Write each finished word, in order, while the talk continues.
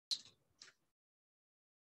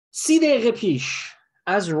30 دقیقه پیش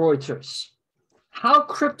از رویترز. How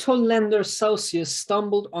crypto lender Celsius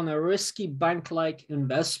stumbled on a risky bank-like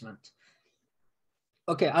investment.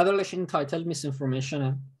 اوکی، اولش این تایتل میس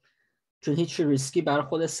اینفورمیشنه، چون هیچ ریسکی برای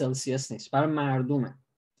خود سلسیوس نیست، برای مردمه.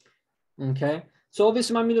 اوکی، سو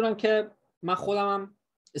obviously من میدونم که من خودم هم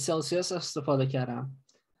سلسیوس استفاده کردم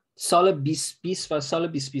سال 2020 و سال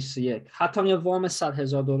 2021. حتی یه وام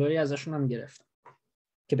 $100,000 ازشون هم گرفتم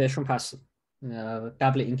که بهشون پس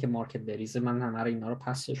قبل اینکه مارکت بریزه من همه اینا رو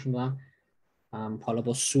پسشون دادم، حالا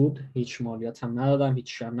با سود، هیچ مالیات هم ندادم، هیچ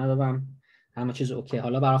چیز هم ندادم، همه چیز اوکی.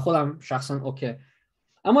 حالا برای خودم شخصا اوکی.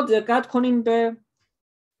 اما دقت کنیم به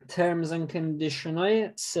terms and condition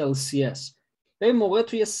های سلسیوس. به این موقع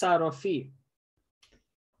توی صرافی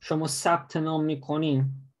شما ثبت نام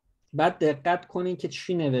میکنین، بعد دقت کنین که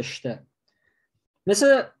چی نوشته.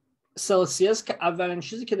 مثل سلسیوس که اولین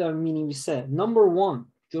چیزی که داره مینویسه number 1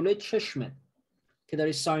 جلوی چشمت که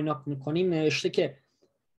داری ساین اپ میکنی نوشته که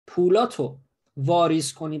پولاتو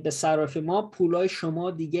واریز کنی به صرافی ما، پولای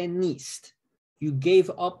شما دیگه نیست. You gave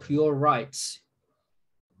up your rights.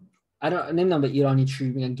 نمیدونم به ایرانی چی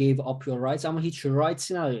میگن gave up your rights، اما هیچ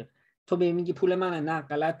رایتسی نداری. تو به میگی پول منه، نه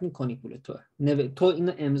غلط میکنی، پول تو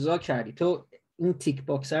اینو امضا کردی، تو این تیک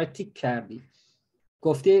باکس رو تیک کردی،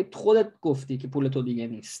 گفتی، خودت گفتی که پول تو دیگه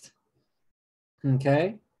نیست.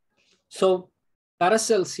 اوکی، سو برای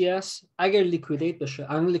سلسیوس اگر لیکویدیت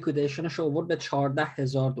بشه، الان لیکویدیشنش رو آورد به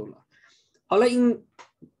 $14,000. حالا این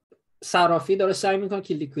صرافی داره سعی میکنه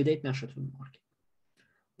که لیکویدیت نشه تو مارکت،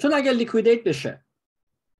 چون اگر لیکویدیت بشه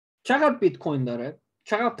چقدر بیت کوین داره،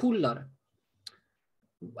 چقدر پول داره؟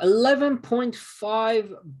 $11.5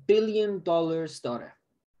 billion داره.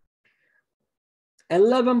 $11.5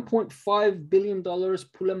 billion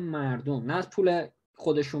پول مردم، نه از پول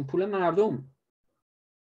خودشون، پول مردم.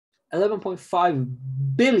 11.5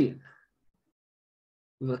 billion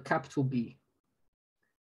و کپیتال بی.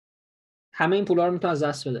 همه این پولا رو میتونه از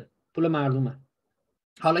دست بده، پول مردمه.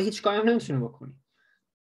 حالا هیچ کاری هم نمیتونه بکنی.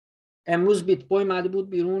 امروز بیت کوین اومده بود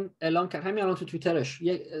بیرون اعلام کرد، همین الان تو توییترش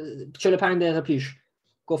 45 دقیقه پیش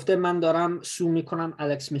گفته من دارم سو میکنم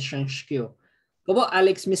الکس میشنشکیو. بابا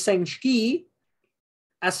الکس میشنشکی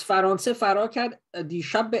از فرانسه فرار کرد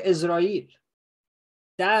دیشب به اسرائیل،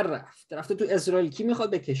 رفته تو اسرائیل. کی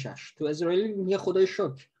میخواد بکشش تو اسرائیل؟ میگه خدای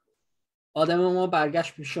شکر آدم ما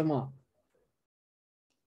برگشت پیش ما.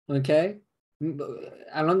 اوکی،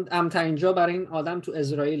 الان امترین جا برای این آدم تو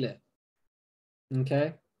اسرائیله.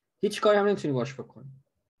 اوکی، هیچ کاری هم نمیتونی باش بکنی.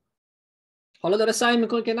 حالا داره سعی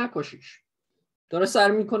میکنه که نکشیش، داره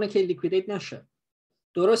سعی میکنه که لیکویدیت نشه.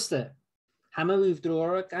 درسته همه ویدرو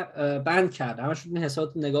رو بند کرده، همشون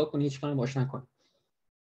حسابات نگاه کنی، هیچ کاری باش نکنی.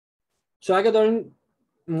 چون اگه دارین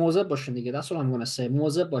موضوع باشین دیگه، دست رو هم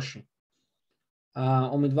موضوع باشین.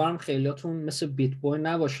 امیدوارم خیلیاتون مثل بیت کوین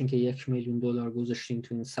نباشین که $1,000,000 گذاشتین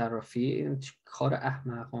تو این صرافی. این کار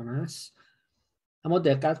احمقانه است. اما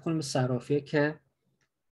دقت کنین به صرافی که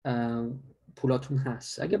پولاتون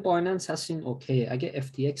هست. اگه بایننس هستین اوکی، اگه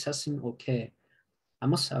FTX هستین اوکی،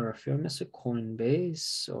 اما صرافی ها مثل کوین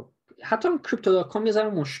بیس حتی کریپتو.com یه ذره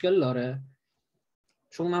مشکل داره،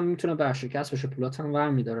 چون من میتونه برشکست بشه، پولاتون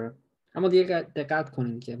ور داره. اما دیگه دقت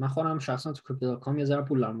کنین که من خودم شخصا تو کریپتو.com یه ذره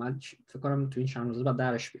پول دارم، من فکر کنم تو این چند روزه بعد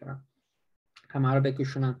درش بیارم، همه رو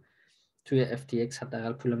بکشونم توی FTX،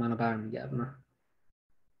 حداقل پول منو برمیگردونم.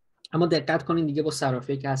 اما دقت کنین دیگه با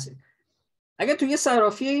صرافی که هستین. اگه توی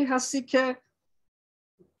صرافی هستی که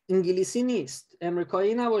انگلیسی نیست،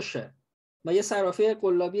 امریکایی نباشه و یه صرافی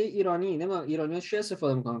قلابی ایرانی، نمیدونم ایرانی‌ها چی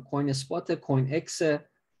استفاده میکنن، کوین اسپات، کوین اکس،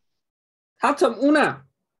 حتی اونم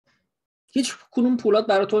هیچ کدوم پولات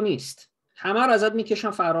برای تو نیست، همه رو ازت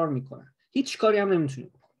میکشن فرار میکنن، هیچ کاری هم نمیتونی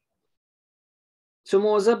بکنی. تو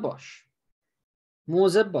مواظب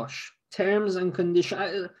باش. terms and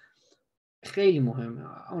condition خیلی مهمه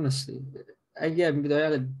honestly. اگه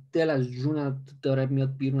دل از جونت داره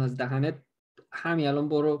میاد بیرون از دهنت، همین الان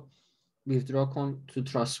برو ویدرا کن تو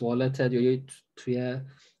تراست والت یا توی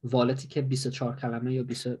والتی که 24 کلمه یا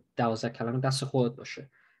 12 کلمه دست خودت باشه.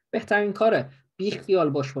 بهترین کاره. بی خیال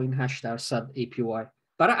باش با این 8% APY.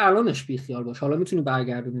 برای الانش بی خیال باش. حالا میتونی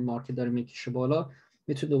برگردونی، مارکت داره میکشه بالا،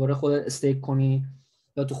 میتونی دوباره خودت استیک کنی،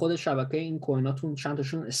 یا تو خود شبکه این کویناتون چند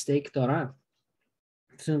تاشون استیک دارن،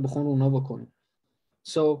 میتونی بخون اونا بکنی.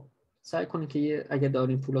 سعی کنی که اگه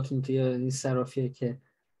دارین پولاتون توی این صرافیه که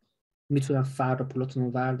میتونن فرد پولاتون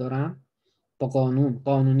رو وردارن، با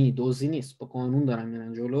قانونی دوزی نیست، با قانون دارن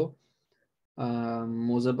میرن جلو،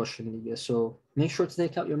 موضوع باشین دیگه. So make sure to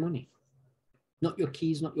take out your money, not your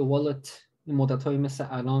keys, not your wallet. این مدت‌هایی مثل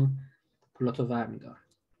الان پولاتو ور میدارن.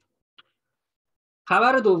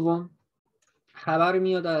 خبر دوم، خبر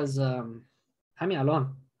میاد از همین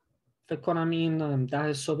الان فکر کنم این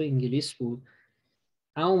 10 صبح انگلیس بود،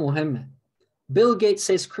 اما مهمه. Bill Gates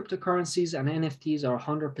says cryptocurrencies and NFTs are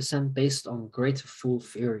 100% based on greater fool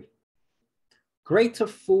theory. Greater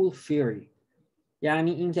fool theory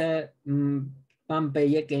یعنی اینکه من به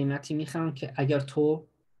یک قیمتی میخرم که اگر تو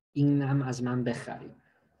اینم از من بخری.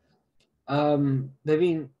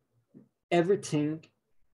 ببین everything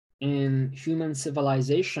in human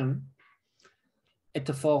civilization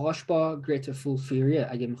اتفاقاش با greater fool theory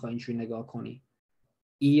اگه میخوای اینجوری نگاه کنی.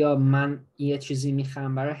 یا من یه چیزی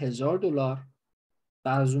میخرم برای $1000،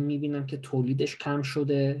 بعد از اون میبینم که تولیدش کم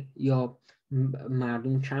شده یا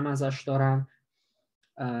مردم کم ازش دارن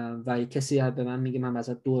و یه کسی به من میگه من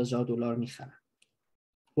ازت $2000 میخرم.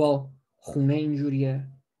 خونه اینجوریه،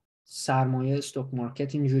 سرمایه استوک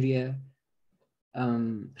مارکت اینجوریه،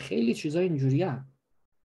 خیلی چیزا اینجوریه،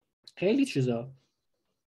 خیلی چیزا.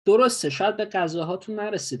 درسته شاید به غذاهاتون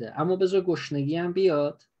نرسیده، اما بذار گشنگی هم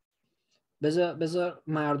بیاد، بذار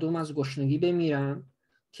مردم از گشنگی بمیرن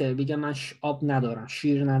که بگم من آب ندارم،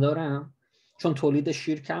 شیر ندارم، چون تولید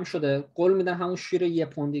شیر کم شده، قول میدن همون شیر 1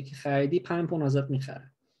 پوندی که خریدی 5 پوند ازت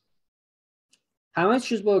میخره. همه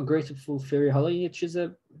چیز با great fool theory. حالا این یه چیز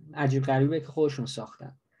عجیب غریبه که خودشون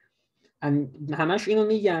ساختن. همش اینو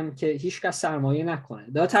میگن که هیچ کس سرمایه نکنه.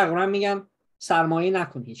 دا تقریبا میگن سرمایه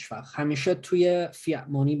نکن هیچ وقت، همیشه توی فیات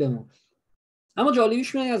مانی بمون. اما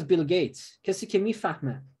جالبیش میاد از بیل گیتس، کسی که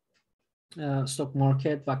میفهمه استوک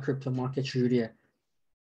مارکت و کریپتو مارکت چجوریه،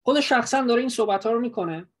 خود شخصا داره این صحبت ها رو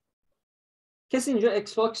میکنه. کسی اینجا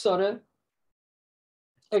ایکس باکس داره؟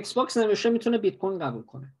 ایکس باکس نوشته میتونه بیت کوین قبول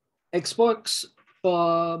کنه. ایکس باکس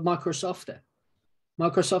با مایکروسافته.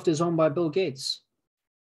 مایکروسافت is owned by Bill Gates.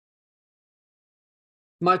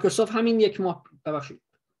 مایکروسافت همین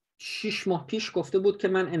 6 ماه پیش گفته بود که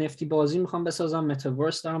من NFT بازی میخوام بسازم،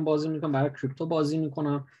 متاورس دارم بازی میکنم، برای کریپتو بازی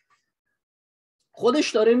میکنم.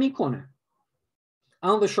 خودش داره میکنه.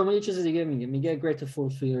 اما به شما یه چیز دیگه میگه great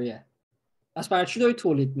fool theory. پس برای چی داری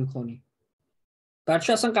تولید میکنی؟ برای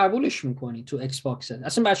چی اصلا قبولش میکنی تو ایکس باکس؟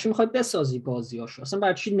 اصلا برای چی میخوای بسازی بازیاشو؟ اصلا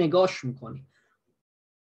برای چی نگاش میکنی؟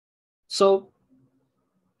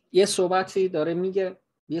 یه صحبتی داره میگه،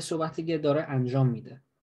 یه صحبتی که داره انجام میده.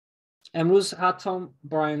 امروز حتی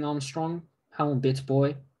براین آرمسترونگ، همون بیت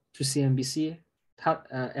بوی تو CNBC،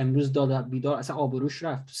 امروز داد بیدار، اصلا آبروش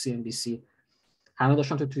رفت تو CNBC. همه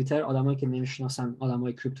داشتن تو توئیتر، آدمایی که نمیشناسن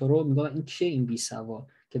آدمای کریپتو رو میگن این کیه این بی سواد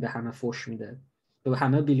که به همه فوش میده، به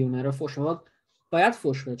همه بیلیونرها فوش میده. باید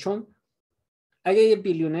فوش بده، چون اگه یه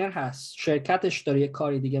بیلیونر هست شرکتش داره یه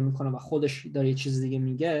کاری دیگه میکنه و خودش داره یه چیز دیگه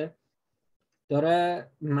میگه،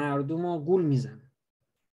 داره مردم رو گول میزنه.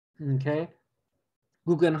 اوکی؟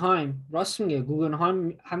 گوگنهایم راست میگه.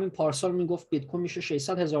 گوگنهایم همین پارسال میگفت بیت کوین میشه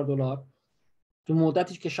 $600,000، تو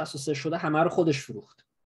مدتی که 63 شده همه رو خودش فروخت.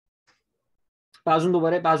 بعد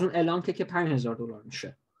اون اعلام که $5,000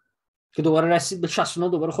 میشه که دوباره رسید به 69،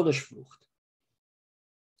 دوباره خودش فروخت.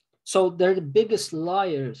 So they're the biggest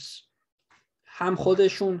liars. هم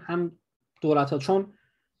خودشون هم دولت‌ها. چون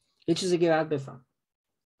یه چیزی که باید بفهم،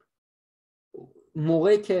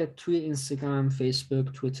 موقعی که توی اینستاگرام، فیسبوک،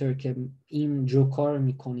 توییتر که این جوکار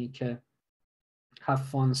میکنی که have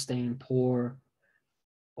fun staying poor،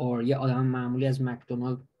 or یه آدم معمولی از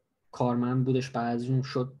مکدونالد کارمند بودش بعد از اون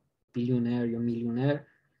شد بیلیونر یا میلیونر،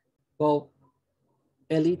 با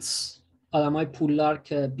الیتس، آدمای پولدار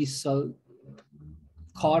که 20 سال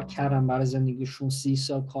کار کردن برای زندگیشون، 30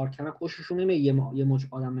 سال کار کردن، خوششون نمیاد یه مجموعه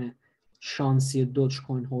آدم شانسی دوج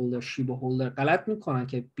کوین هولدر، شیبا هولدر غلط میکنن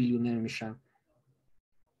که بیلیونر میشن.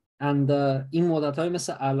 این مدت‌های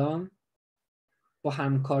مثل الان با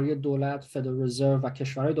همکاری دولت، فدرال رزرو و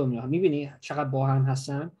کشورهای دنیا، میبینی چقدر با هم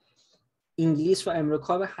هستن. انگلیس و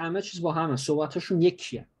امریکا به همه چیز با همه، صحبتشون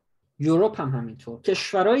یکیه. یوروپ هم همینطور.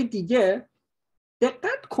 کشورهای دیگه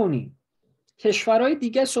دقت کنی، کشورهای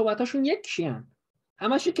دیگه صحبتشون یکیه،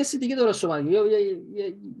 همش کسی دیگه داره صحبت،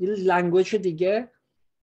 یه لنگویج دیگه،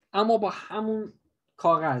 اما با همون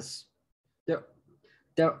کاغذ.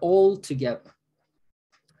 They're all together.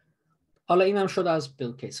 حالا اینم شد از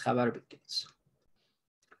بیل گیتس، خبر بیل گیتس.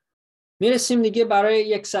 میرسیم دیگه برای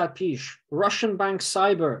 1 ساعت پیش. Russian bank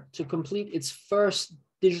cyber to complete its first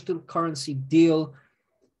digital currency deal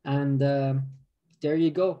and there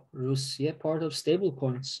you go. روسیه part of stable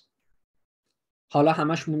coins. حالا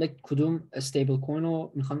همش مونده کدوم استیبل کوین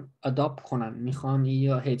رو میخوان اداپت کنن. میخوان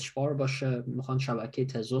یا هیچ بار باشه، میخوان شبکه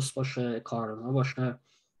تزوس باشه، کارانا باشه.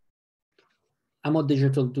 اما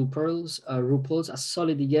دیجیتال روپلز از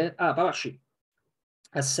سال دیگه ببخشید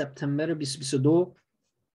از سپتامبر 2022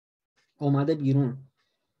 اومده بیرون.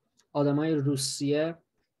 آدمای روسیه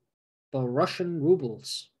با Russian rubles،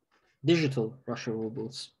 دیجیتال Russian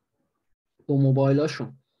rubles، با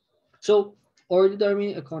موبایلاشون So already داریم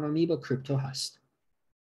این اکانومی با کریپتو هست.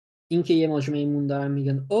 این که یه مجموعه ایمون دارن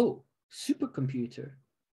میگن او سوپر کامپیوتر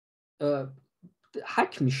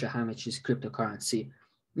هک میشه همه چیز کریپتوکارنسی.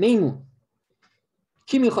 میمون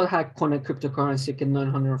کی میخواد هک کنه کریپتوکارنسی که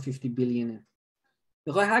 950 بیلیونه؟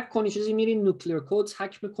 میخوای هک کنی چیزی میری نوکلیر کودز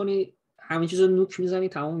هک میکنی همه چیزو نوک میزنی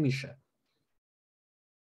تموم میشه.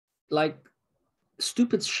 Like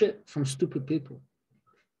stupid shit from stupid people.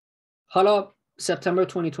 حالا سپتامبر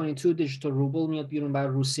 2022 دیجیتال روبل میاد بیرون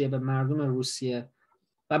برای روسیه به مردم روسیه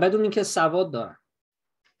و بدون اینکه سواد دارن.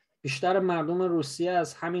 بیشتر مردم روسیه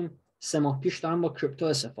از همین 3 ماه پیش دارن با کریپتو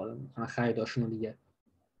استفاده میکنن خریداشون دیگه.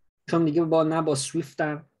 چون دیگه نه با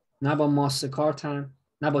سویفتن، نه با ماسترکارتن،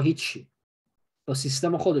 نه با هیچی. با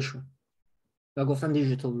سیستم خودشون. و گفتن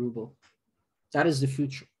دیجیتال روبل. That is the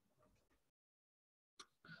future.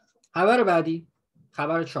 خبر بعدی،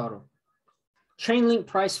 خبر 4. Chainlink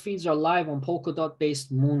price feeds are live on Polkadot based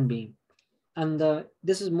Moonbeam. And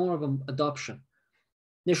this is more of an adoption.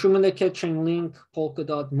 نشون میده که Chainlink،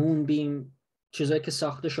 Polkadot، Moonbeam چیزایی که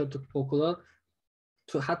ساخته شد تو Polkadot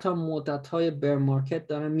تو حتی مدت‌های bear market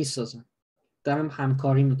دارن میسازن. دارن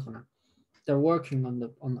همکاری میکنن. They're working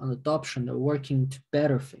on adoption. They're working to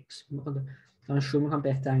better fix. دارن شروع میکنن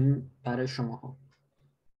بهترین برای شماها.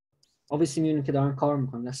 obviously میبینید که دارن کار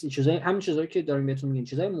میکنن. دستی چیزایی همین چیزایی که داریم بهتون میگیم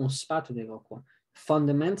چیزای مثبت رو نگاه کن.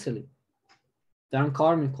 fundamentally دارن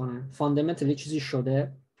کار میکنن. fundamentally چیزی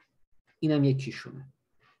شده. اینم یکیشونه.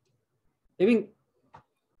 ببین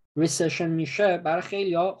ریسشن میشه برای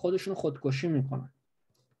خیلی‌ها خودشون خودکشی میکنن.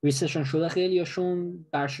 ریسشن شده خیلی‌هاشون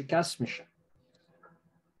برشکست میشه.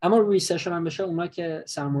 اما ریسشن هم بشه اونایی که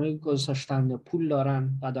سرمایه گذاشتن یا پول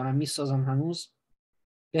دارن و دارن میسازن هنوز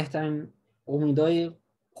بهترین امیدهای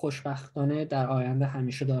خوشبختانه در آینده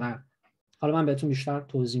همیشه دارن. حالا من بهتون بیشتر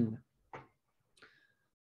توضیح میدم.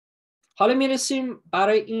 حالا میرسیم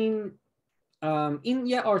برای این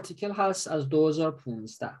یه آرتیکل هست از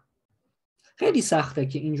 2015. خیلی سخته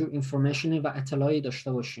که اینجور اینفورمیشنی و اطلاعی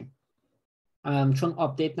داشته باشیم چون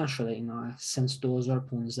آپدیت نشده اینا since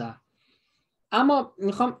 2015. اما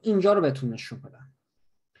میخوام اینجا رو بهتون نشون بدم.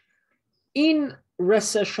 این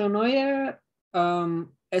رسشن های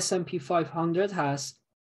S&P 500 هست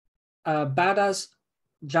بعد از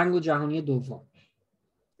جنگ جهانی دوم.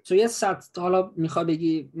 تو یه حالا میخوای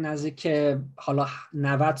بگی نزدیک حالا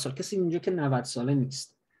 90 سال. کسی اینجا که 90 ساله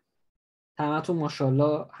نیست. همتون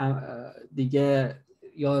ماشاءالله دیگه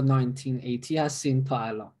یا 1980 هستین تا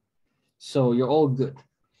الان. So you're all good.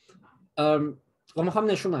 و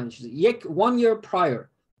میخوام نشون بدم چیزی. one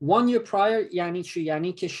year prior یعنی چی؟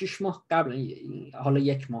 یعنی که 6 ماه قبل، حالا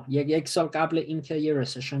 1 ماه، یک سال قبل این که یه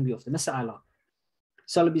رسشن بیفته. مثل الان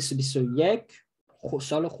سال 2021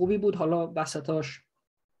 سال خوبی بود. حالا وسطاش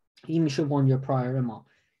این میشه one year prior ما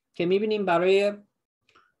که میبینیم برای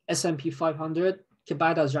S&P 500 که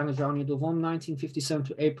بعد از جنگ جهانی دوم 1957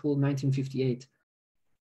 to April 1958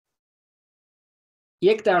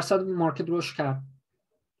 1% مارکت رشد کرد.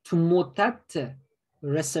 تو مدت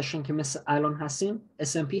رسشن که مثل الان هستیم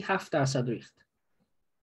S&P 7% ریخت.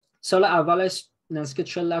 سال اولش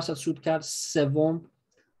نزدیک 40% سود کرد، سوم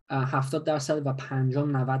 70% و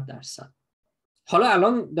پنجم 90%. حالا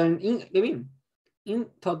الان دارین این ببین این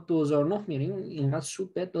تا 2009 میریم اینقدر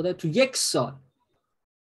سود بهت داده تو 1 سال.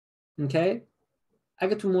 اوکی؟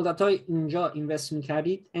 اگه تو مدت‌های اینجا اینوست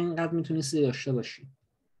می‌کردید اینقدر میتونید داشته باشید.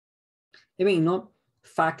 ببین اینا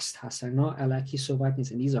فکس هستن، اینا الکی صحبت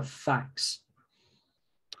نیستن. these are facts.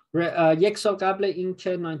 1 سال قبل این که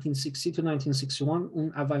 1960 تا 1961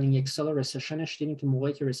 اون اولین 1 سال رسشنش دیدیم که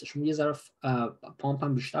موقعی که رسشن یه ذره پامپ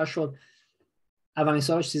هم بیشتر شد. اولین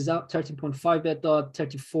سالش 13.5 بهت داد،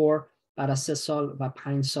 34 بعد از 3 سال و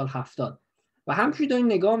 5 سال 70 و همچنین داریم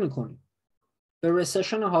نگاه میکنیم به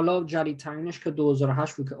رسشن حالا جدیدترینش که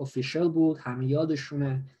 2008 بود که official بود، همه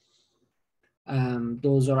یادشونه.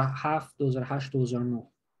 2007 2008 2009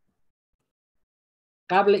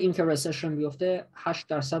 قبل اینکه رسشن بیفته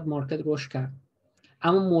 8% مارکت رشد کرد،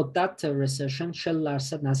 اما مدت رسشن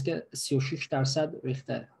 40% نزدیک 36%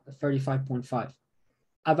 ریخته 35.5.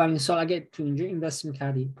 اولین سال اگه تو اینجا اینوست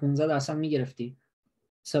می‌کردی 15% می‌گرفتی،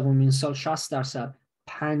 سومین سال 60%،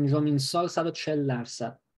 پنجمین سال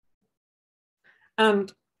 140%.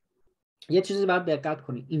 and یه چیزی باید دقت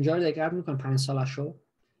کنی، اینجا رو دقت می‌کنی 5 سالشو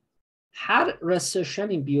هر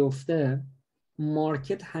رسشنی بیفته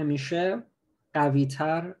مارکت همیشه قوی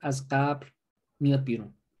تر از قبل میاد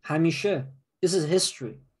بیرون. همیشه. This is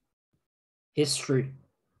history.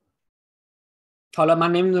 حالا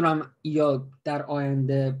من نمیدونم یا در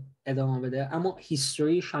آینده ادامه بده، اما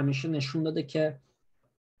هیستوریش همیشه نشون داده که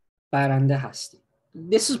برنده هستی.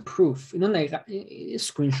 This is proof. اینو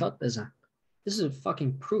اسکرین شات بزن. This is a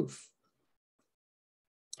fucking proof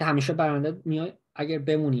که همیشه برنده میای اگر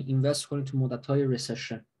بمونی اینوست کنی تو مدت‌های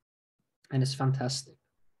ریسشن. and it's fantastic.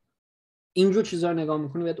 اینجور چیزا رو نگاه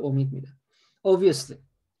میکنی بهت امید میده. obviously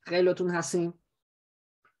خیلیاتون هستین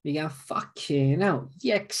میگن fucking no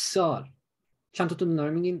 1 سال. چند تاتون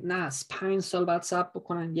دارن میگین نه 5 سال بعد صبر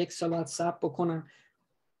بکنن، 1 سال بعد صبر بکنن.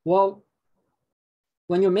 well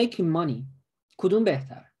when you're making money کدوم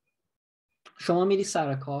بهتر؟ شما میری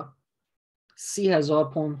سر کار 30,000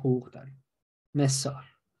 پوند حقوق داری، مثال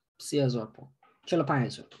 30,000 پوند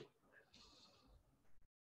 45,000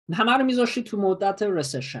 همه رو میذاشتی تو مدت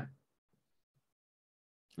ریسشن.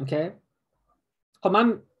 اوکی؟ خب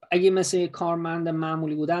من اگه مثل کارمند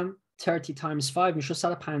معمولی بودم 30 times 5 میشه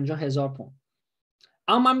 150,000 پوند.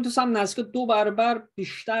 اما من میتونستم نزدیک 2 برابر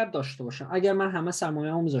بیشتر داشته باشم اگر من همه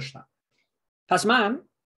سرمایه‌مو میذاشتم. پس من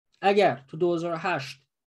اگر تو 2008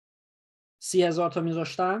 30,000 تا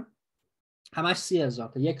میذاشتم همش 30,000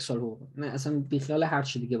 تا 1 سال حقوق، نه اصلا بیخیال هر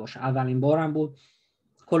چی دیگه باشه. اولین بارم بود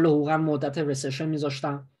کل حقوقم مدت ریسشن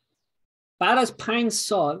میذاشتم. بعد از 5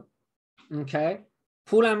 سال اوکی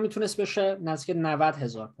پولم میتونست بشه نزدیک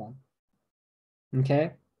 90,000 پوند. اوکی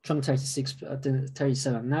چون 37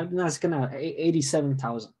 نزدیک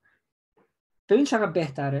 87,000. ببین چقدر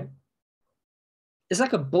بهتره. It's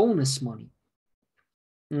like a bonus money.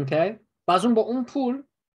 اوکی بعد با اون پول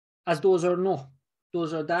از 2009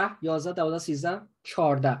 2010 11 12 13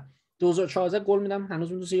 14 2014 گل میدم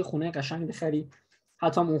هنوز میتونی یه خونه قشنگ بخری.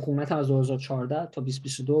 حتی اون خونه از 2014 تا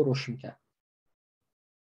 2022 رشد میکرد.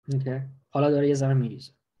 اوکی حالا داره یه ذره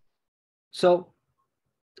میریزه. So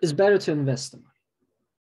it's better to invest the money.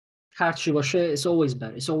 هر چی باشه it's always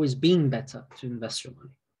better. It's always been better to invest your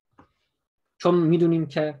money. چون میدونیم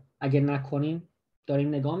که اگه نکنیم داریم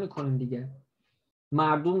نگاه میکنیم دیگه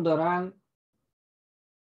مردم دارن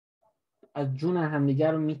از جون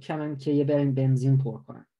همدیگر رو میکنن که یه برن بنزین پر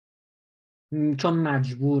کنن چون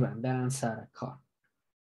مجبورن برن سر کار.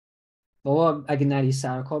 بابا اگه نری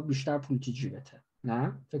سر کار بیشتر پول تو جیبته.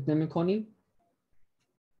 نه فکر نمی کنی؟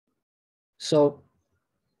 So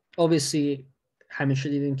obviously همیشه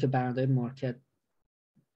دیدیم که برندهای مارکت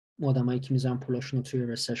آدمایی که میذارن پولاشون رو توی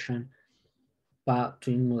ریسشن و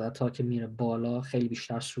توی این مدت‌ها که میره بالا خیلی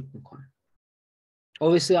بیشتر سود میکنن.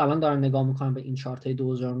 obviously الان دارن نگاه میکنن به این چارت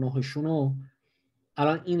 2009 شونو.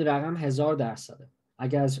 الان این رقم 1000%.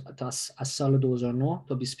 اگر از سال 2009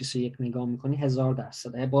 تا 2021 نگاه میکنی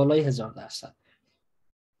 1000%. بالای 1000%.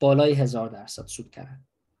 بالای 1000% سود کردن.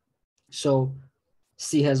 So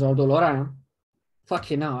 $30,000 هم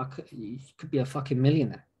fucking now you could be a fucking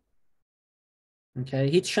millionaire. Okay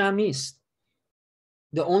هیچ شم نیست.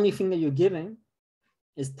 The only thing that you're giving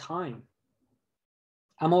is time.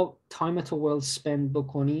 اما time تو well spend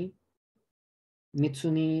بکنی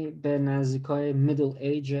میتونی به نزدیکای middle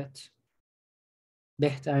ageت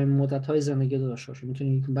بهترین مدت‌های زندگی داشته باشی.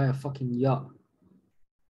 میتونی buy a fucking yacht.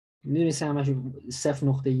 میدونی همش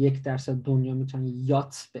 0.1% دنیا میتونن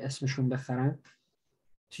یات به اسمشون بخرن.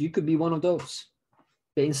 So you could be one of those.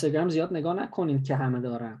 به اینستاگرام زیاد نگاه نکنین که همه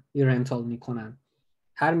دارن یه رنتال میکنن.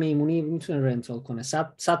 هر میمونی میتونه رنتال کنه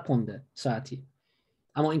 100 پونده ساعتی.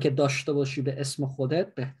 اما اینکه داشته باشی به اسم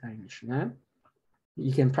خودت بهترین میشه. نه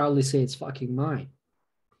you can proudly say it's fucking mine.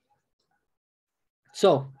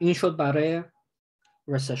 So این شد برای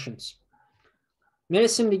recessions.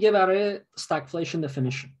 میرسیم دیگه برای stagflation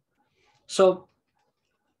definition. So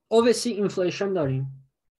obviously inflation داریم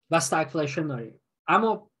و stagflation داریم.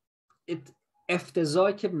 اما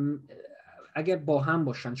افتضاحی که اگر با هم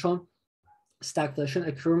باشن چون stagflation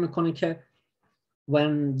occur میکنه که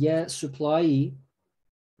when یه supply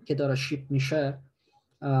که داره شیپ میشه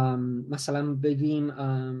مثلا بگیم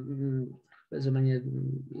بذار من یه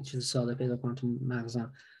چیز ساده پیدا کنم تو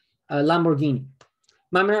مغزم. لامبورگینی.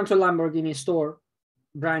 من میرم تو لامبورگینی استور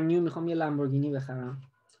برند نیو میخوام یه لامبورگینی بخرم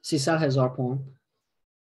 300,000 پوند.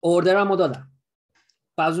 اوردرمو دادم.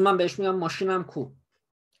 بعد من بهش میگم ماشینم کو.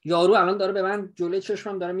 یارو الان داره به من جلوی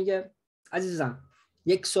چشمم داره میگه عزیزم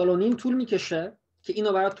 1.5 سال طول میکشه که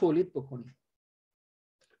اینو برات تولید بکنی.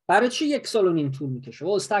 برای چی 1.5 سال طول میکشه؟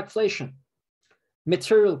 well stagflation,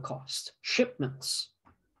 material cost, shipments،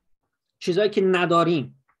 چیزایی که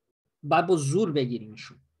نداریم بعد با زور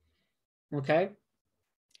بگیریمشون. اوکی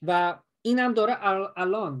و اینم داره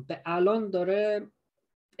الان داره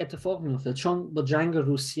اتفاق میفته چون با جنگ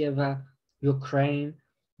روسیه و اوکراین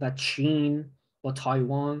و چین با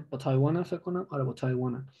تایوان هم فکر کنم با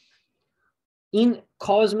تایوان این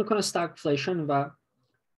کاز میکنه stagflation و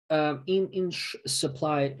این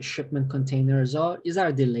supply shipment containers ها یه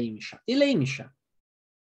ذره دیلی میشن.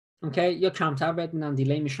 اوکی یا کمتر بهت میدن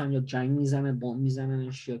دیلی میشن یا جنگ میزنه بمب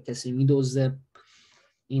میزننش یا کسی میدزده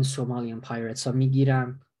این سومالیان پایرتس ها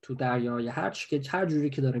میگیرن تو دریای هر جوری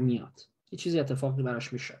که داره میاد یه چیزی اتفاقی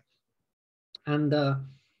براش میشه. and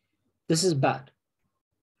this is bad.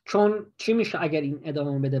 چون چی میشه اگر این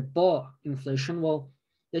ادامه بده با inflation؟ well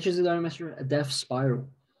یه چیزی داره مثل a death spiral.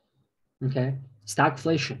 okay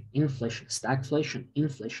stagflation inflation stagflation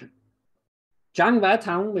inflation. جنگ باید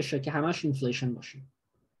تموم بشه که همش اینفلیشن باشه.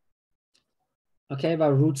 اوکی و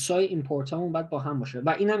روتس های ایمپورت همون باید با هم باشه و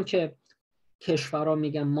اینم که کشورها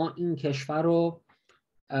میگن ما این کشور رو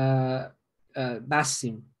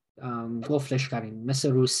بستیم قفلش کردیم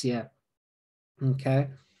مثل روسیه اوکی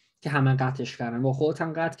که همه قطعش کردن با خودت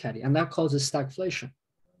هم قطع کردی and that causes stagflation.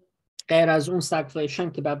 غیر از اون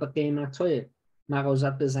stagflation که بعد به قیمت های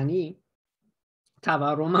مغازت بزنی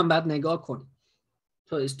تورم هم باید نگاه کنی.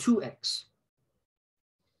 so it's 2x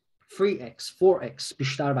 3x 4x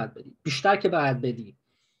بیشتر باید بدی بیشتر که باید بدی.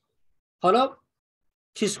 حالا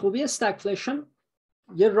چیز خوبی استگفلیشن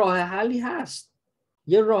یه راه حلی هست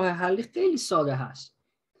یه راه حلی خیلی ساده هست.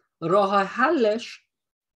 راه حلش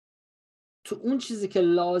تو اون چیزی که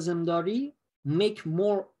لازم داری make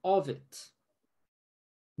more of it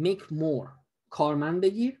make more کارمند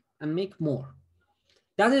بگیر and make more.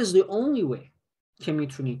 that is the only way که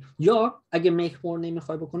میتونی. یا اگه make more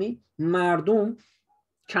نمیخوای بکنی مردم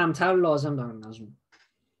کمتر لازم دارن از اون.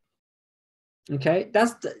 okay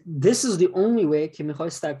this is the only way که میخوای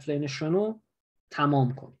استگفلیشن رو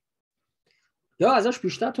تمام کنی. یا ازش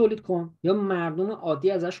بیشتر تولید کن یا مردم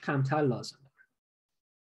عادی ازش کمتر لازم دارن.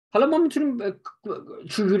 حالا ما میتونیم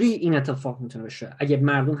چجوری این اتفاق میتونه بشه اگه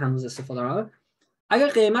مردم هنوز استفاده دارن؟ اگر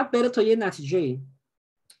قیمت بره تا یه نتیجه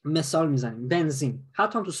مثال میزنیم بنزین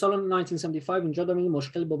حتی تو سال 1975 اینجا داریم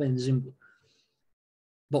مشکل با بنزین بود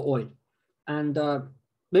با اویل and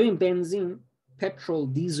ببین بنزین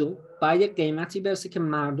پترول دیزل باید یک قیمتی برسه که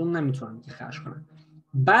مردم نمیتونن که خرج کنن.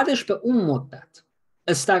 بعدش به اون مدت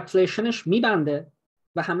استگفلیشنش میبنده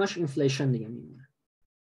و همش اینفلیشن دیگه میمونه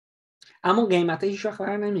اما قیمته هیچ وقت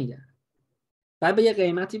بر نمیگرده. بعد به یه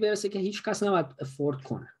قیمتی برسه که هیچ کس نباید افورد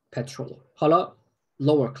کنه پترول. حالا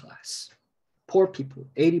lower class poor people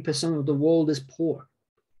 80% of the world is poor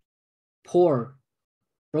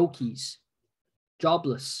brokies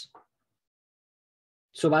jobless.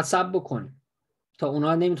 so باید صبر بکنیم تا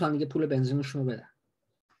اونا نمیتونن دیگه پول بنزینشون رو بدن.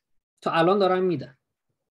 تا الان دارن میدن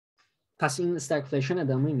پس این استگفلیشن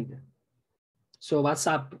ادامه میده. so باید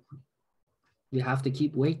صبر بکنیم. we have to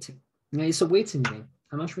keep waiting. it's a waiting game.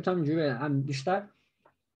 همش میتونم اینجوری بیشتر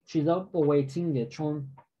چیزا با ویتینگه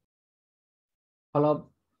چون حالا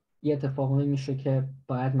یه اتفاقی میشه که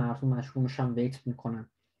باید مردم مشغول میشن ویت میکنن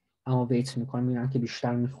اما ویت میکنن میرن که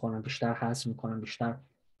بیشتر میخورن بیشتر هضم میکنن بیشتر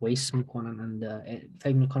ویست میکنن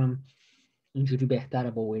فکر میکنم اینجوری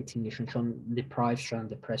بهتره با ویتینگشون چون deprived شدن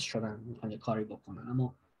depressed شدن میخوان یه کاری بکنن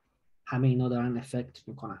اما همه اینا دارن افکت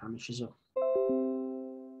میکنن همه چیزو.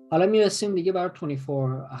 حالا میرسیم دیگه برای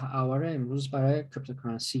 24 hour امروز برای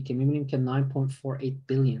کریپتوکارنسی که میبینیم که 9.48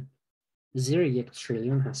 بیلیون زیر 1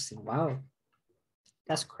 تریلیون هستیم. واو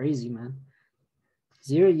that's crazy man.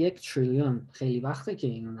 زیر 1 تریلیون خیلی وقته که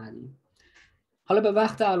اینو ندیم. حالا به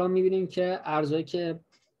وقت الان میبینیم که ارزهایی که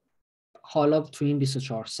حالا تو این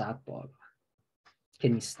 24 ساعت بالا که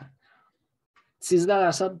نیستن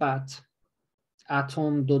 13% بات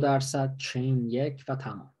اتم 2% چین 1 و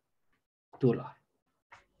تمام دلار.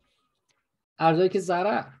 ارزهایی که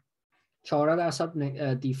ضرر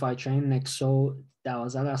 14% دیفای چین نکسو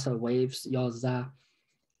 12% ویوز 11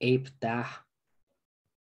 ایپ 10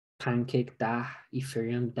 پنکیک 10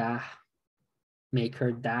 ایتریوم 10 میکر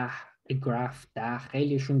 10 گراف 10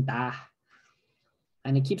 خیلیشون 10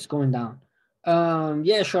 and it keeps going down.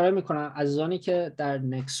 یه اشاره میکنم عزیزانی که در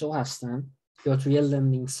نکسو هستن یا توی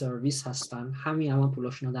لندینگ سرویس هستن همین الان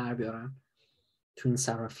پولاشون رو در بیارن تو این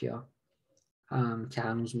صرافی‌ها که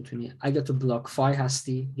هنوز میتونی اگه تو بلاک فای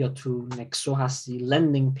هستی یا تو نکسو هستی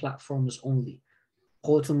لندینگ پلتفرمز اونلی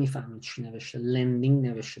خودتون میفهمید چی نوشته لندینگ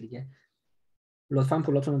نوشته دیگه لطفا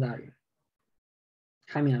پولاتون رو در بیارن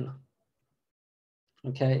همین الان.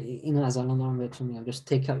 اوکی اینو از الان دارم بهتون میگم just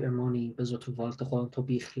take out your money بذار تو والت خودت تو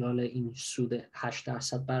بی خیال این سود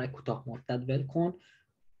 8% برای کوتاه مدت ول کن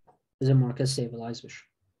بذار مارکت استیبلایز بشه.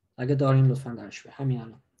 اگه دارین لطفا درش بیارین همین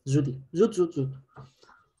الان زودی زود.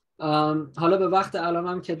 حالا به وقت الان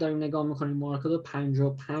هم که داریم نگاه میکنیم مارکت رو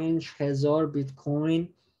 55,000 بیت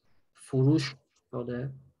کوین فروش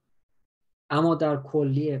شده اما در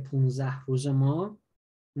کلی 15 روز ما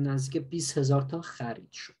نزدیک 20,000 تا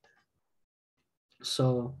خرید شده.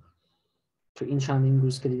 so تو این چندین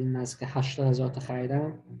روز که دیدیم نزدیک 80,000 تا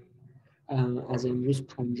خریدن از امروز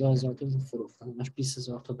 50,000 تا فروختن همش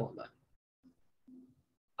 20,000 تا بالا.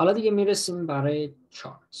 حالا دیگه میرسیم برای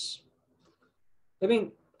چارتس.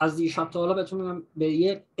 ببین از دیشب تا حالا بتونم به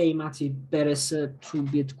یه قیمتی برسه تو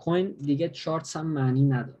بیت کوین دیگه چارتس هم معنی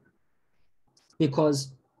نداره. because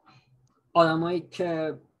آدمایی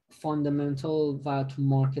که فاندامنتال و تو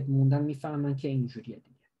مارکت موندن میفهمن که اینجوریه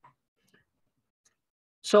دیگه.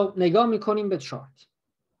 So نگاه میکنیم به چارت.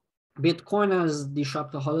 بیت کوین از دیشب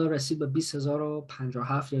تا حالا رسید به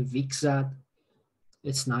 20,057 یه ویک زد.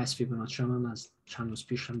 It's nice فیبوناچی هم از چند روز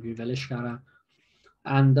پیش هم ولش کردم.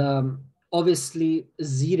 And obviously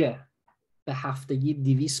زیر به هفتگی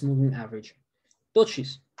 200 moving average. دو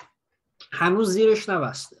چیز هنوز زیرش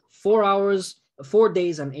نبسته. 4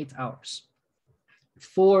 days and 8 hours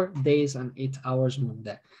 4 days and 8 hours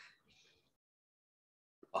مونده.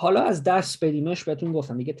 حالا از دست بدیمش بهتون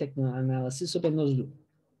گفتم دیگه تکنیکال انالیسیس رو بنداز دور.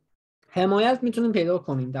 حمایت میتونیم پیدا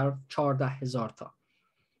کنیم در 14,000 تا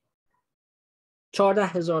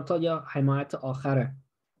 14,000 تا یا حمایت آخره.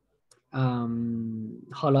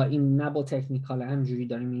 حالا این نه با تکنیکال همجوری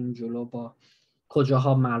داریم این جلو با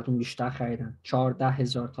کجاها مردم بیشتر خریدن.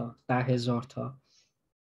 14,000 تا 10,000 تا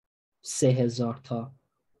 3,000 تا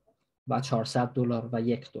و $400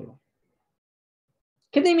 و $1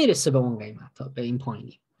 که نمیرسه به اون قیمت ها، به این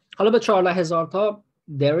پایینی. حالا به 14,000 تا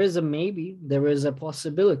there is a maybe, there is a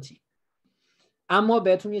possibility. اما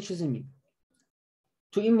بهتون یه چیزی میگم،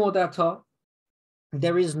 تو این مدت ها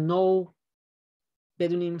there is no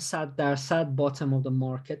بدونیم 100% bottom of the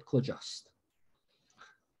market کجاست.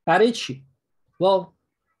 برای چی؟ well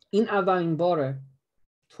این اولین باره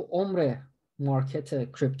تو عمر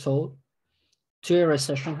مارکت کریپتو توی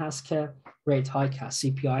ریسشن هست که ریت هایک هست،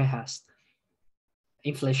 CPI هست،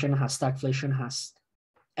 اینفلیشن هست، استاگفلیشن هست،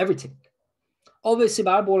 everything. obviously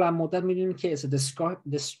برای بلند مدت میدونیم که it's a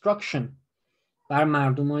destruction برای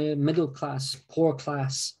مردم های middle class, poor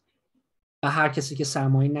class و هر کسی که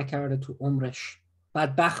سرمایه نکرده تو عمرش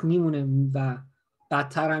بدبخت میمونه و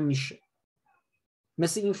بدتر هم میشه.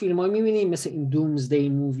 مثل این فیلم های میبینیم، مثل این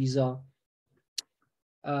doomsday movies ها،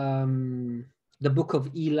 The Book of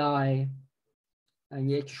Eli،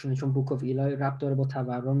 یکیشونه چون Book of Eli ربط داره با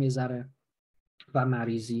تورم یه ذره و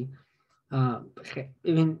مریضی.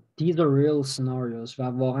 These are real scenarios و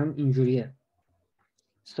واقعا اینجوریه.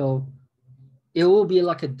 So it will be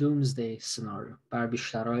like a doomsday scenario برای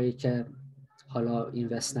بیشترهایی که حالا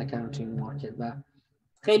اینوست نکردن تو این مارکت. و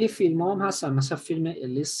خیلی فیلم هم هستن، مثلا فیلم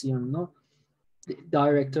الیسیون،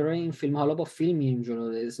 دایرکتورای این فیلم حالا با فیلم میریم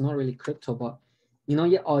جلو، it's not really crypto با اینا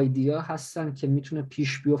یه آیدیا هستن که میتونه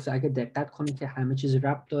پیش بیفته اگه دقت کنید که همه چیز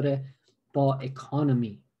ربط داره با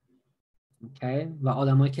اکانومی. okay؟ و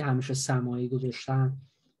آدمایی که همیشه سرمایه گذاشتن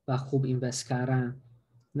و خوب اینوست کردن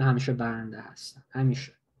نه همیشه برنده هستن،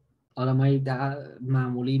 همیشه آدمای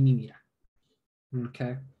معمولی میمیرن.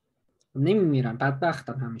 okay؟ نمیمیرن،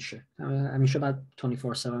 بدبختن، همیشه باید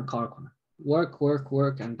 24/7 کار کنن.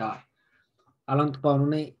 work and die. الان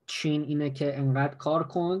قانون چین اینه که انقدر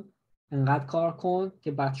کار کن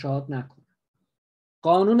که بچه‌هات نکنن.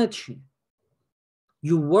 قانون چین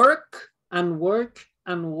you work and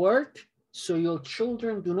work so your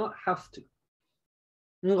children do not have to.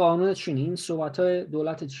 این قانون چینه، این صحبت‌های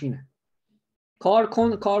دولت چینه. کار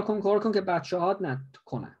کن که بچه‌هات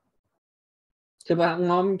نکنن، که به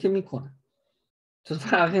اونام که میکنن تو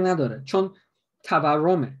فرقی نداره چون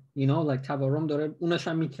تورمه، تورم داره اونش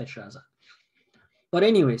هم میکشه ازن. But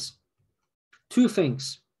anyways, two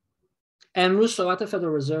things. امروز صحبت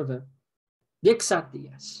فدرال رزرو 1 ساعت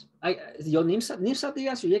دیگه است، یا نیم ساعت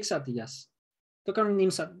دیگه است یا 1 ساعت دیگه است. تو کنم نیم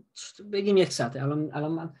ساعت بگیم 1 ساعته.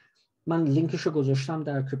 الان من لینکشو گذاشتم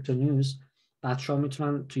در کریپتو نیوز، بچه‌ها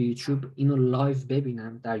میتونن تو یوتیوب اینو لایو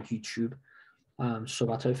ببینن در یوتیوب.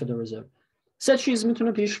 صحبت‌های فدرال رزرو 3 چیز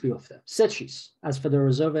میتونه پیش بیفته. 3 چیز از فدرال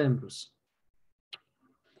رزرو امروز: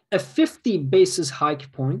 a 50 basis hike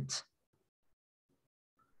point,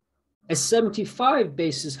 a 75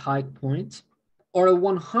 basis hike point or a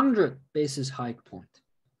 100 basis hike point.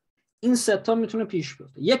 این 3 تا میتونه پیش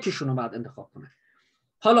بیفته، یکیشون رو باید انتخاب کنه.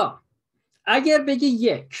 حالا اگر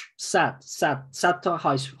بگی 100 تا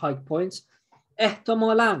هایک پوینت،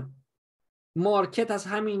 احتمالاً مارکت از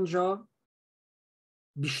همینجا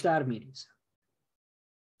بیشتر میریزه.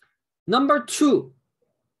 نمبر 2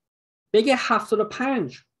 بگه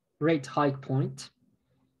 75 ریت هایک پوینت،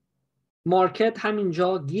 مارکت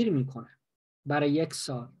همینجا گیر میکنه برای 1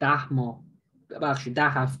 سال، 10 ماه، ببخشید 10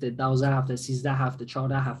 هفته، 12 هفته، 13 هفته،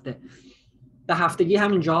 14 هفته، به هفتگی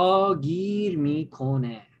همینجا گیر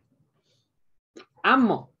میکنه.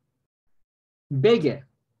 اما بگه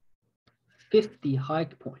 50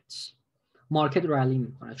 هایک پوینتس، مارکت رلی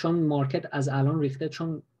میکنه، چون مارکت از الان ریخته،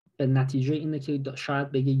 چون به نتیجه اینه که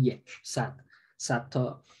شاید بگه 100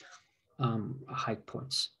 تا هایک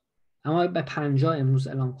پوینتس. اما به 50 امروز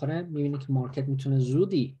اعلام کنه میبینی که مارکت میتونه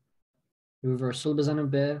زودی ریورسال بزنه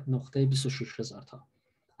به نقطه 26000 تا،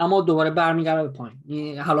 اما دوباره برمیگرده به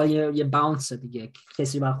پایین. حالا یه باونس دیگه،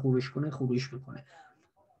 کسی باید خروج کنه خروج میکنه.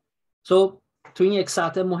 تو این یک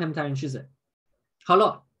ساعته مهمترین چیزه.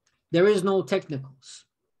 حالا there is no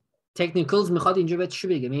technicals میخواد اینجا به چی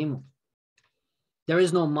بگه میمون. there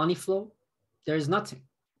is no money flow, there is nothing,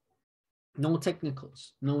 no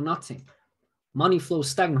technicals, no nothing, money flow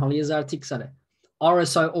stagnant. حالا یه ذره تیک زده.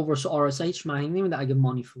 RSI over RSI هیچ معنی نمیده اگه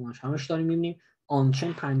money flow نشه. همش داریم میبینیم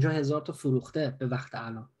آنچین 50,000 تا فروخته به وقت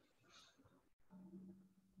الان.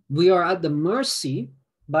 We are at the mercy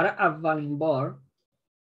برای اولین بار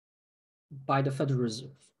by the Federal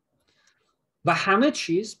Reserve. و همه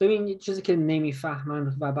چیز، ببین چیزی که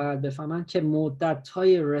نمیفهمن و باید بفهمن که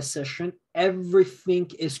مدت‌های recession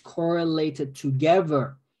everything is correlated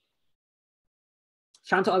together.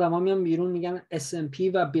 چند تا آدم ها میان بیرون میگن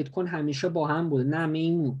S&P و بیت کوین همیشه با هم بوده. نه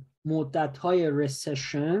میمون مدت‌های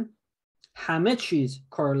recession همه چیز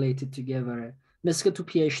correlated together. مثل که تو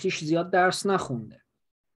PhDش زیاد درس نخونده.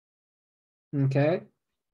 اوکی؟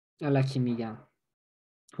 الکی میگم.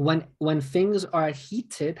 When things are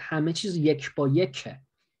heated همه چیز یک با یکه.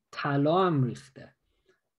 طلا هم ریخته.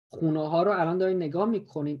 خونه ها رو الان دارین نگاه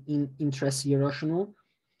میکنین این اینترست یراشونو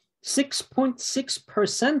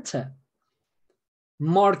 6.6%.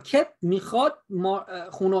 مارکت میخواد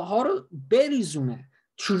خونه ها رو بریزونه.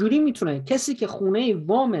 چجوری میتونه؟ کسی که خونه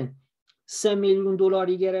وام 3 میلیون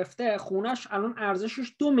دلاری گرفته خونش الان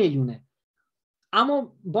ارزشش 2 میلیونه،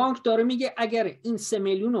 اما بانک داره میگه اگر این 3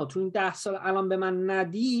 میلیون رو تو این 10 سال الان به من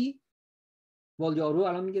ندی، یارو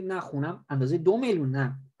الان میگه نه خونم اندازه 2 میلیون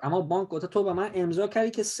نه، اما بانک گفته تو به من امضا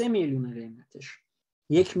کردی که 3 میلیون قیمتش،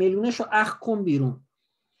 1 میلیونش رو اخ کن بیرون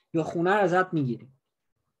یا خونه رو ازت میگیریم.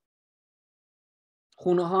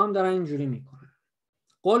 خونه ها هم دارن اینجوری میکنن.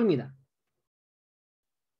 قول میدم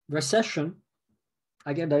recession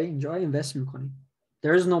اگر داری اینجا اینوست میکنی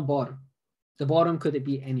there is no bottom. The bottom could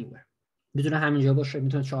be anywhere. میتونه همینجا باشه،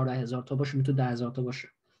 میتونه 14,000 تا باشه، میتونه 10,000 تا باشه.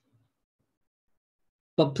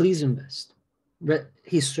 But please invest.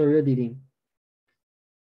 هیستوری رو دیدیم.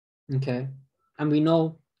 Okay. And we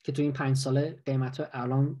know که تو این 5 ساله قیمت ها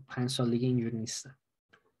الان 5 سال دیگه اینجوری نیستن.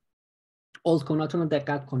 اولد کویناتون رو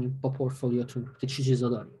دقت کنید با پورتفولیوتون که چی چیزا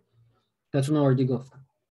دارید. بهتون اوردی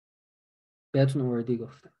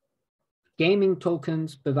گفتم. گیمینگ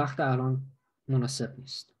توکنز به وقت الان مناسب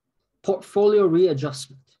نیست. پورتفولیو ری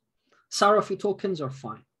ادجاستمنت. صرافی توکنز are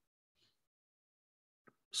fine.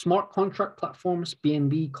 smart contract platforms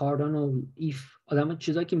BNB کاردانو ایف آدم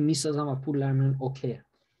چیزایی که میسازن و پول در میارن اوکی.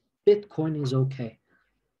 بیتکوین is okay.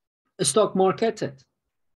 استاک مارکتت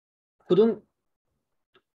کدوم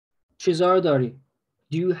چیزا رو داری؟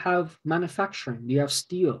 Do you have manufacturing? Do you have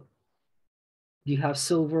steel? Do you have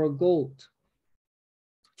silver or gold?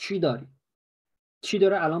 چی داری؟ چی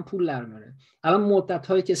داره الان پول در میاره؟ الان مدت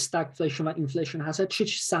هایی که استگفلیشن و اینفلیشن هست چه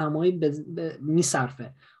سرمایه‌ای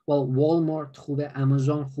میصرفه؟ والمارت خوبه،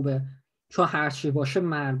 آمازون خوبه، چون هر چی باشه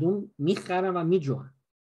مردم میخرن و میجوان.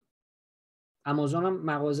 آمازون هم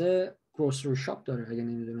مغازه گروسری شاپ داره اگه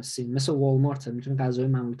نمیدونستی، مثل والمارت میتونی غذای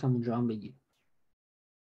مملوک هم اونجا هم بگیری.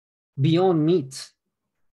 بیان میت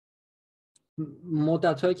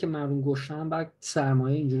مدت هایی که مردم گشتن بعد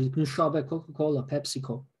سرمایه اینجوری نوشابه، کوکاکولا،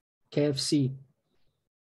 پپسیکو، KFC،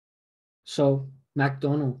 سو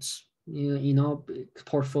مکدونالدز، اینا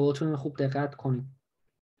پورتفولیوتون رو خوب دقت کنید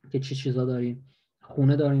که چه چیزا دارین.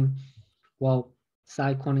 خونه دارین و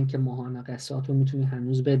سعی کنین که ماهانه قسطات رو میتونی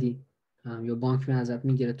هنوز بدی یا بانک می ازت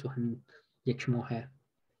میگیره تو همین 1 ماهه،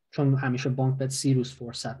 چون همیشه بانک بهت 30 روز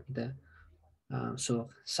فرصت میده. سو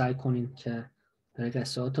سعی کنین که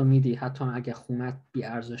قسطات رو میدی، حتی اگه خونت بی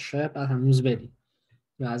ارزشه بعد هنوز بدی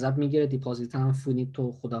یا ازت میگیره دیپازیت هم فونید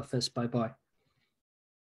تو خدافظ بای بای.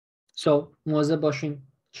 سو مواظب باشین.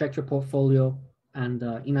 check your portfolio and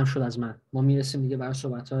اینم شد از من. ما میرسیم دیگه برای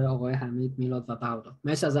صحبت‌های آقای حمید، میلاد و بهاءالله.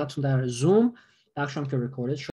 مرسی ازتون در زوم بخشم که رکورد شد.